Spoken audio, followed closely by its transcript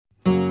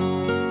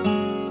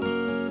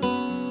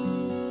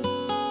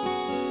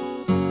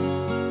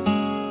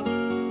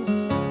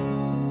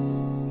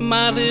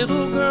My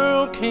little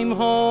girl came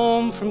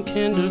home from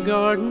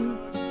kindergarten,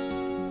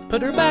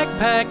 put her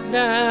backpack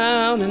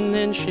down, and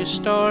then she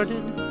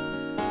started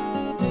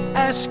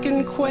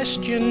asking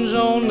questions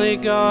only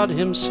God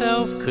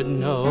himself could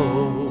know.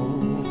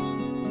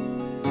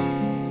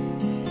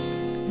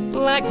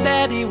 Like,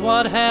 Daddy,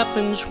 what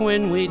happens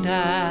when we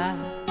die?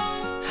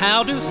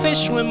 How do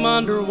fish swim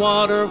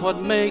underwater? What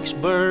makes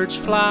birds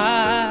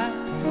fly?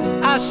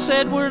 I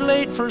said, we're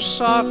late for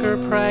soccer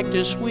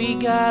practice, we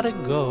gotta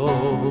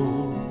go.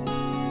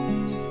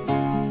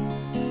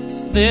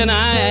 Then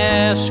I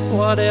asked,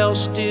 what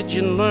else did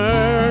you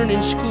learn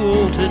in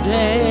school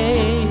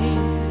today?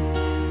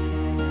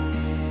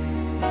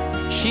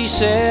 She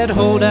said,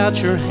 hold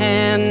out your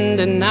hand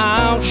and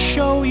I'll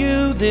show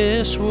you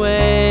this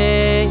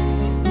way.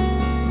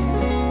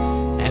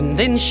 And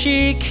then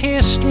she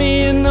kissed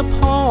me in the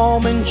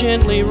palm and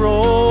gently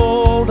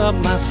rolled up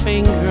my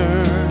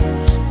fingers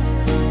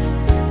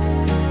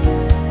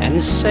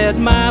and said,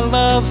 my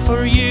love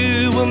for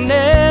you will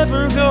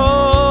never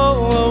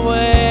go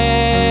away.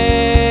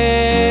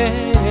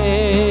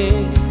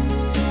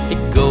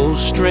 It goes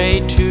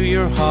straight to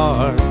your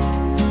heart,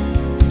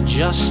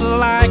 just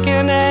like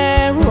an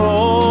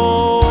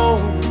arrow.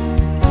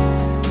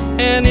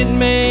 And it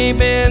may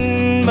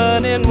bend,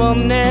 but it will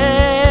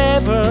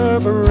never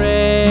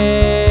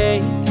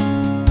break.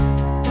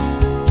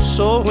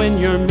 So when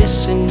you're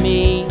missing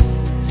me,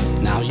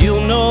 now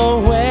you'll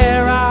know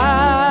where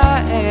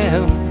I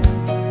am.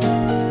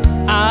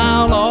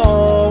 I'll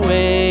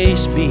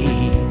always be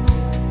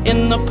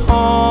in the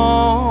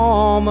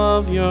palm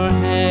of your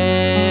hand.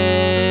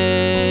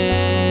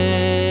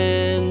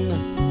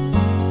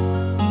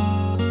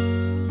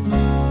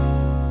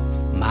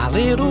 My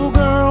little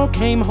girl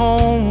came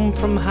home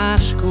from high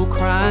school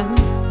crying,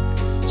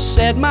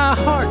 said, my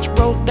heart's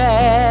broke,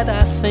 Dad,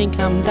 I think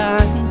I'm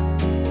dying.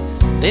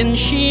 Then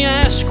she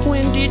asked,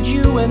 when did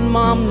you and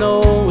Mom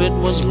know it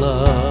was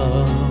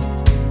love?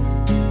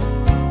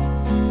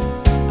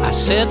 I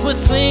said, with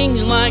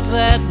things like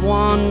that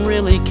one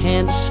really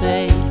can't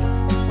say.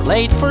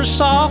 Late for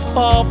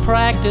softball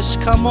practice,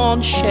 come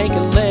on, shake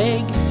a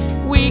leg.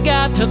 We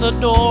got to the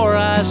door,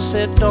 I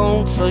said,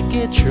 don't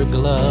forget your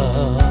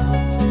glove.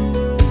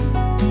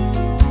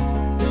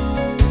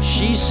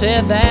 She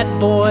said, that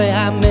boy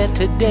I met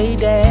today,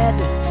 Dad,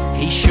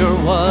 he sure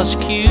was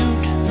cute.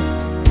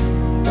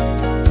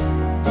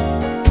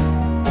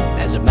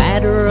 As a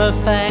matter of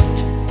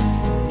fact,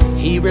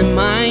 he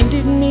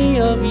reminded me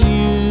of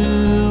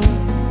you.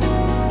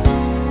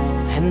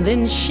 And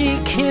then she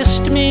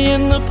kissed me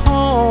in the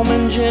palm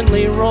and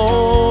gently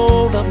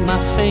rolled up my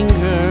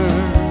fingers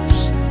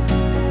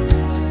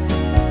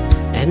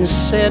and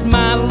said,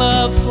 my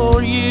love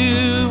for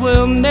you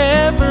will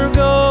never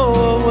go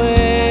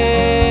away.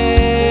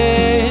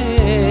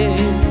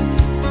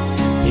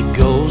 It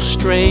goes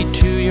straight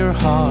to your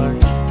heart,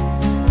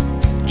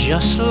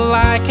 just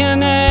like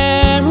an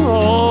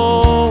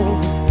arrow.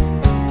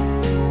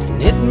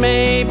 And it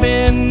may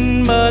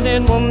bend, but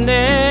it will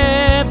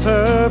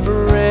never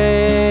break.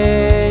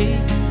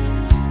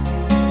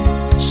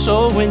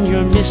 So when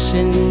you're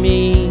missing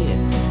me,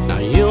 now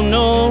you'll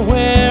know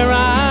where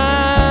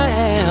I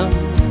am,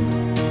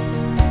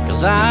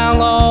 'cause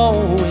I'll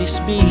always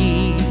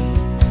be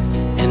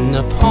in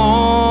the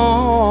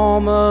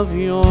palm of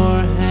your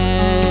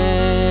hand.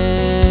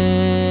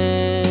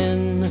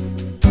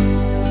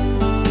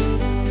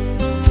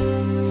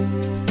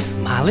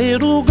 My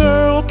little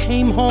girl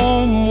came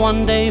home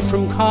one day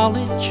from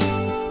college,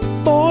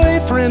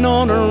 boyfriend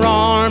on her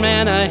arm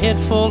and a head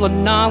full of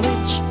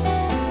knowledge,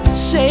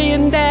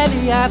 saying,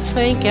 Daddy, I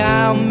think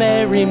I'll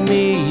marry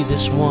me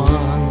this one.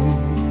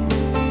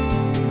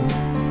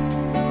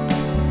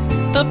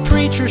 The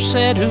preacher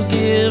said, who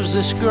gives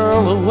this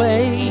girl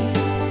away?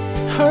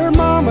 Her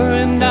mama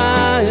and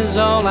I is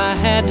all I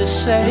had to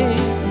say.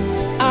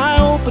 I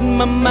opened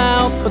my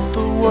mouth, but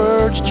the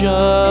words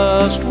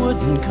just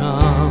wouldn't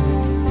come.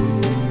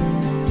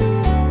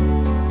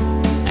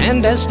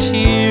 And as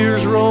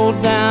tears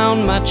rolled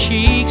down my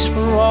cheeks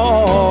for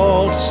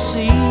all to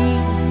see,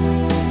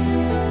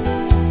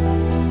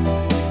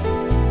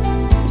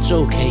 it's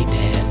okay,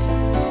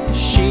 Dad,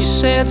 she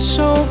said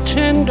so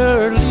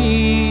tenderly.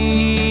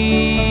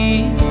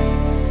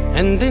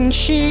 And then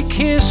she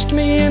kissed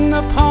me in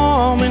the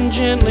palm and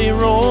gently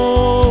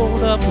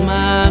rolled up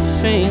my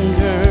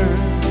fingers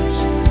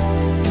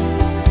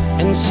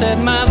and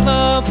said, my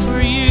love for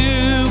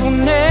you will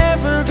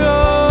never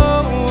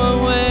go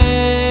away.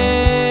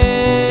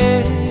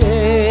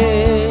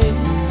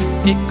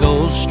 It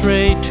goes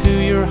straight to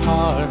your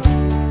heart,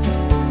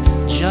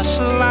 just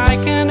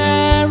like an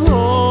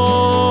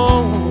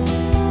arrow.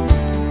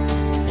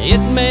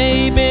 It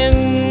may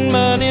bend,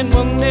 but it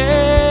will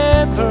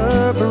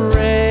never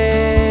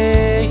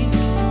break.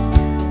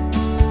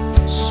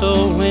 So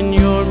when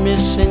you're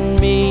missing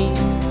me,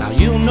 now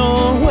you'll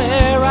know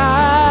where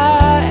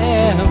I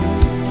am.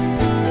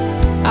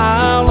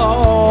 I'll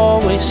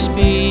always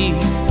be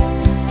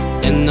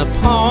in the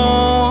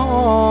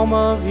palm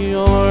of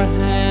your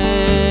hand.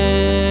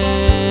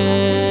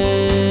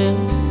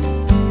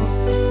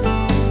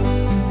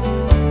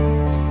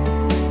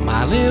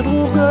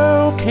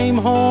 came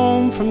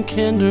home from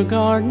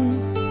kindergarten,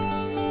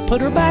 put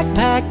her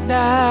backpack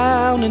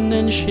down, and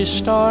then she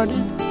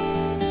started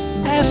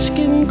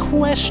asking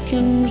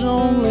questions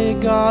only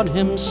God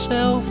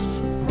himself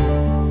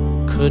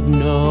could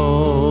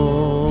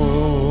know.